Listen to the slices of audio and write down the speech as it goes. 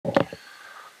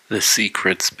The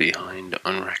secrets behind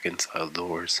Unreconciled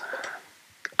Doors,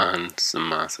 and some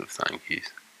massive thank yous.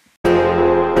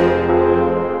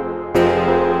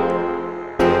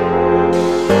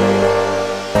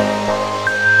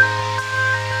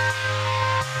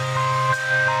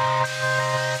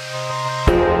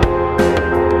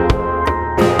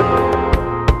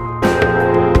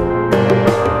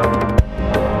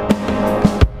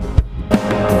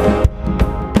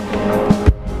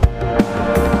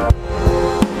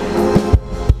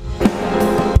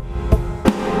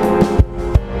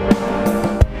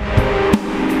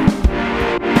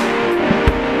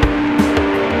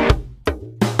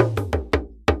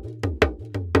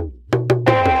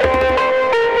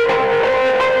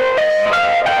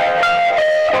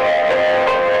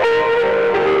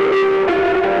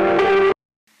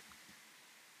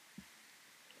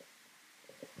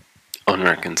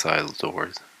 Unreconciled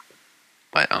Doors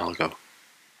by Algo.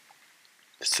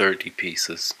 30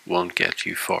 pieces won't get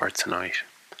you far tonight.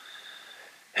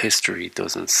 History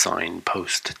doesn't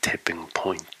signpost tipping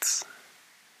points.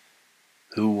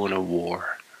 Who won a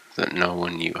war that no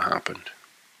one knew happened?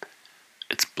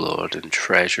 Its blood and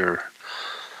treasure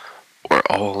were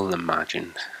all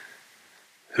imagined.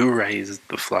 Who raised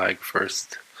the flag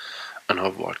first, and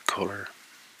of what colour?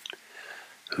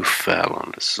 Who fell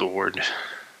on the sword,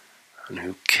 and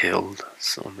who killed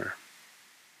summer?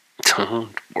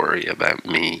 Don't worry about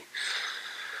me.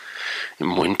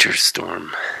 In winter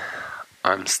storm,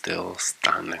 I'm still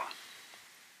standing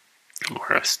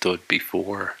where I stood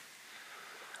before,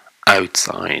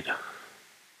 outside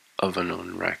of an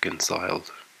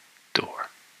unreconciled door.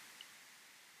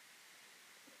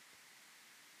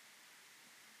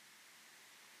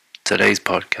 Today's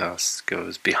podcast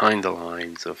goes behind the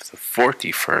lines of the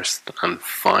 41st and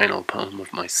final poem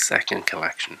of my second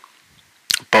collection,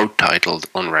 both titled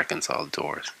Unreconciled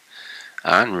Doors,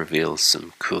 and reveals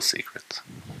some cool secrets.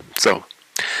 So,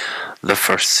 the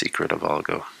first secret of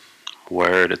Algo,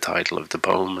 where the title of the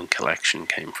poem and collection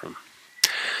came from.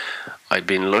 I'd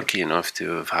been lucky enough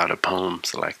to have had a poem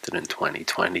selected in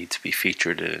 2020 to be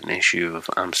featured in an issue of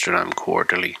Amsterdam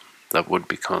Quarterly that would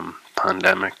become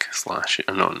Pandemic /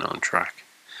 An Unknown Track,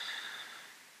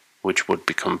 which would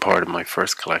become part of my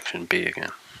first collection, Be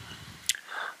Again.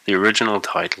 The original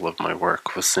title of my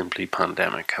work was simply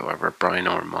Pandemic. However, Brian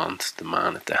Ormond, the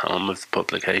man at the helm of the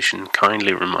publication,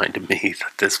 kindly reminded me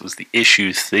that this was the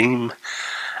issue's theme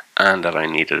and that I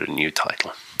needed a new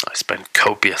title. I spent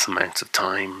copious amounts of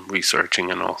time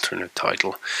researching an alternate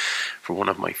title for one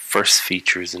of my first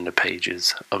features in the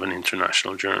pages of an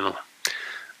international journal,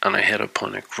 and I hit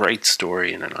upon a great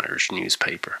story in an Irish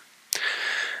newspaper.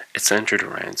 It centred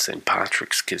around St.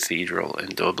 Patrick's Cathedral in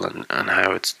Dublin and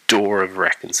how its door of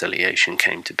reconciliation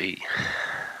came to be.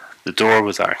 The door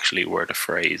was actually where the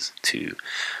phrase "to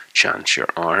chance your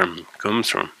arm" comes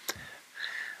from.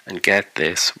 And get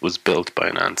this, was built by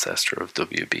an ancestor of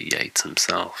W.B. Yeats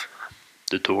himself.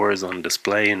 The door is on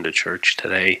display in the church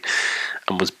today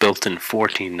and was built in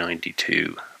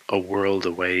 1492, a world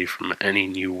away from any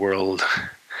new world,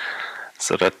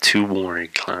 so that two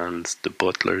warring clans, the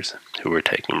Butlers, who were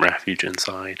taking refuge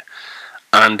inside,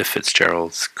 and the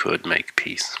Fitzgeralds could make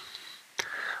peace.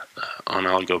 On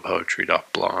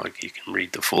algopoetry.blog you can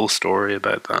read the full story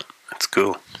about that. It's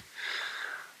cool.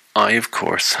 I, of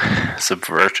course,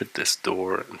 subverted this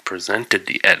door and presented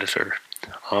the editor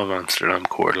of Amsterdam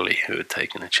Quarterly, who had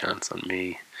taken a chance on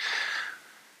me,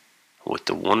 with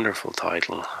the wonderful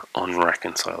title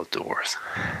Unreconciled Doors.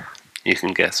 You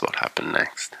can guess what happened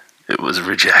next. It was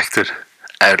rejected,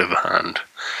 out of hand.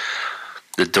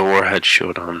 The door had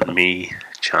shut on me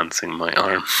chancing my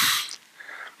arm.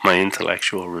 My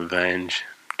intellectual revenge,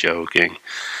 joking,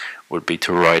 would be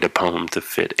to write a poem to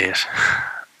fit it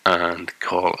and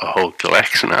call a whole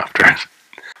collection after it.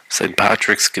 St.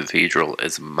 Patrick's Cathedral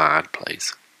is a mad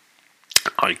place.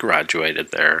 I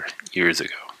graduated there years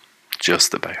ago,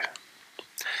 just about.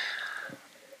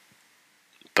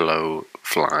 Below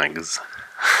flags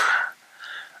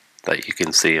that you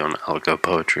can see on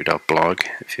algopoetry.blog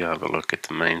if you have a look at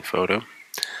the main photo.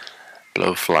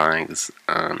 Below flags,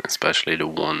 and especially the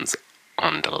ones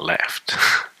on the left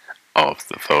of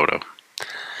the photo,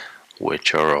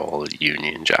 which are all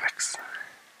Union Jacks.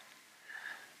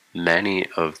 Many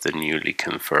of the newly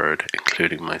conferred,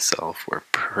 including myself, were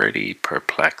pretty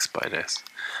perplexed by this,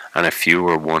 and a few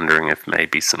were wondering if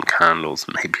maybe some candles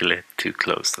may be lit too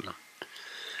close to them.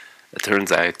 It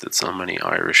turns out that so many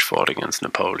Irish fought against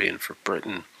Napoleon for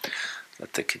Britain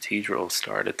that the cathedral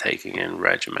started taking in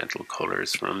regimental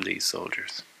colours from these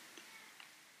soldiers.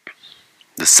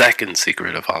 The second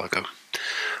secret of Algo,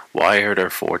 Why are there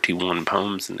 41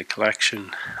 poems in the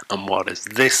collection? And what is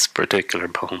this particular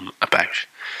poem about?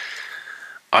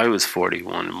 I was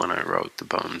 41 when I wrote the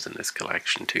poems in this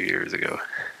collection 2 years ago,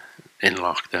 in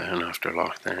lockdown after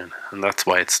lockdown, and that's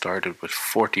why it started with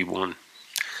 41.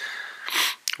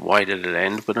 Why did it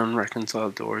end with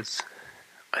Unreconciled Doors?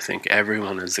 I think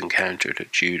everyone has encountered a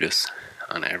Judas,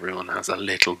 and everyone has a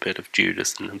little bit of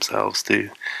Judas in themselves too.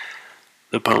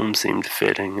 The poem seemed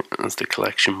fitting, as the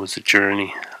collection was a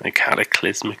journey, a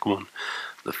cataclysmic one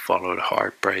that followed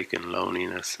heartbreak and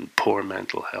loneliness and poor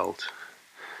mental health.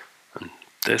 And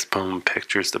this poem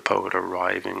pictures the poet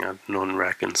arriving at an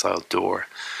unreconciled door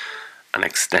and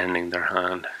extending their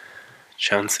hand,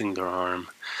 chancing their arm,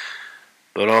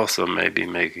 but also maybe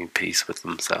making peace with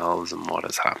themselves and what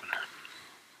has happened.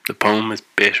 The poem is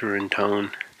bitter in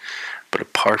tone, but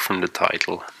apart from the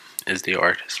title, is the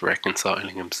artist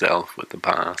reconciling himself with the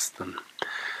past and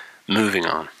moving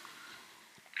on.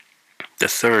 The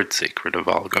third secret of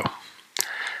Algo.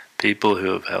 People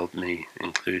who have helped me,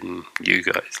 including you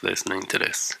guys listening to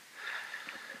this.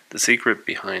 The secret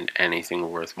behind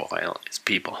anything worthwhile is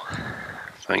people.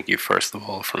 Thank you first of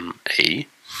all from A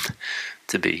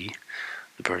to B,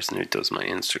 the person who does my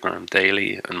Instagram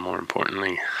daily, and more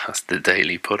importantly has to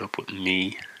daily put up with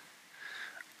me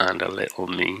and a little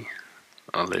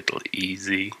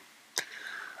easy.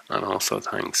 And also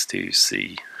thanks to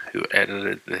C, who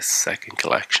edited this second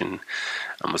collection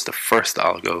and was the first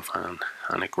Algo fan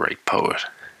and a great poet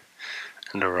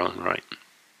in their own right.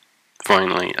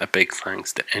 Finally, a big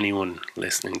thanks to anyone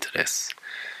listening to this,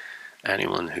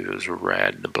 anyone who has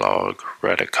read the blog,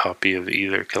 read a copy of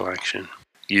either collection.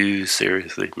 You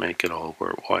seriously make it all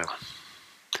worthwhile.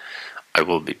 I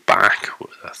will be back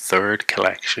with a third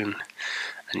collection,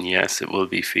 and yes, it will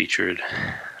be featured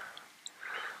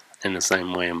in the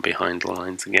same way on Behind the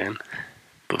Lines again,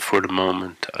 but for the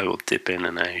moment I will dip in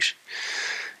and out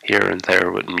here and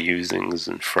there with musings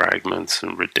and fragments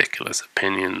and ridiculous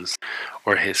opinions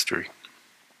or history.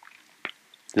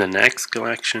 The next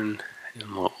collection,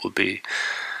 in what will be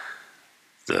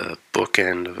the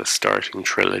bookend of a starting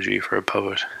trilogy for a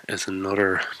poet, is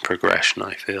another progression,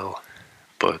 I feel,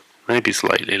 but maybe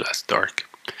slightly less dark.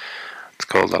 It's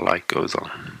called The Light Goes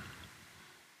On.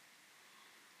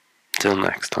 Till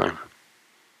next time,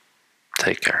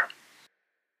 take care.